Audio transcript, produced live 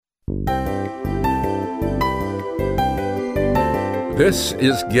This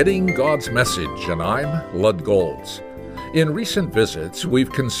is Getting God's Message, and I'm Lud Golds. In recent visits,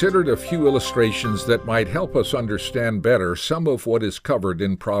 we've considered a few illustrations that might help us understand better some of what is covered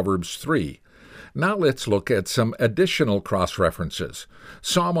in Proverbs 3. Now let's look at some additional cross-references.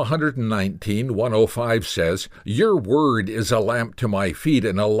 Psalm 119, 105 says, "Your word is a lamp to my feet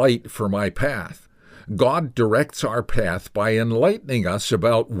and a light for my path." God directs our path by enlightening us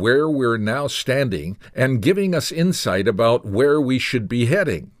about where we're now standing and giving us insight about where we should be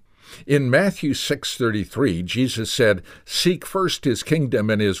heading. In Matthew 6:33, Jesus said, "Seek first his kingdom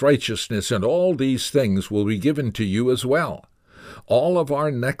and his righteousness, and all these things will be given to you as well." All of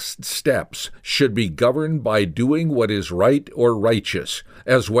our next steps should be governed by doing what is right or righteous,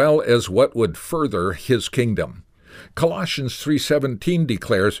 as well as what would further his kingdom. Colossians 3:17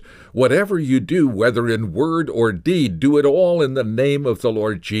 declares, "Whatever you do, whether in word or deed, do it all in the name of the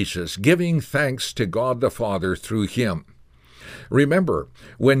Lord Jesus, giving thanks to God the Father through him." Remember,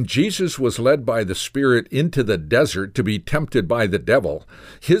 when Jesus was led by the Spirit into the desert to be tempted by the devil,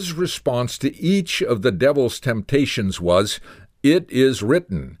 his response to each of the devil's temptations was, "It is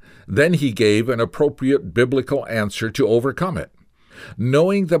written." Then he gave an appropriate biblical answer to overcome it.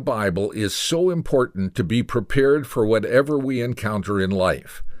 Knowing the Bible is so important to be prepared for whatever we encounter in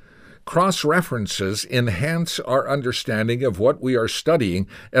life. Cross-references enhance our understanding of what we are studying,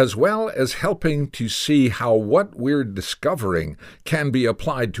 as well as helping to see how what we're discovering can be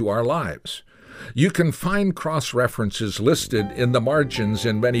applied to our lives. You can find cross-references listed in the margins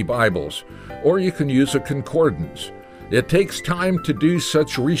in many Bibles, or you can use a concordance. It takes time to do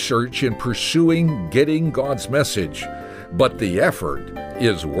such research in pursuing getting God's message, but the effort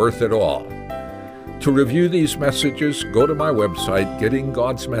is worth it all. To review these messages, go to my website,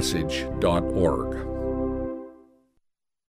 gettinggodsmessage.org.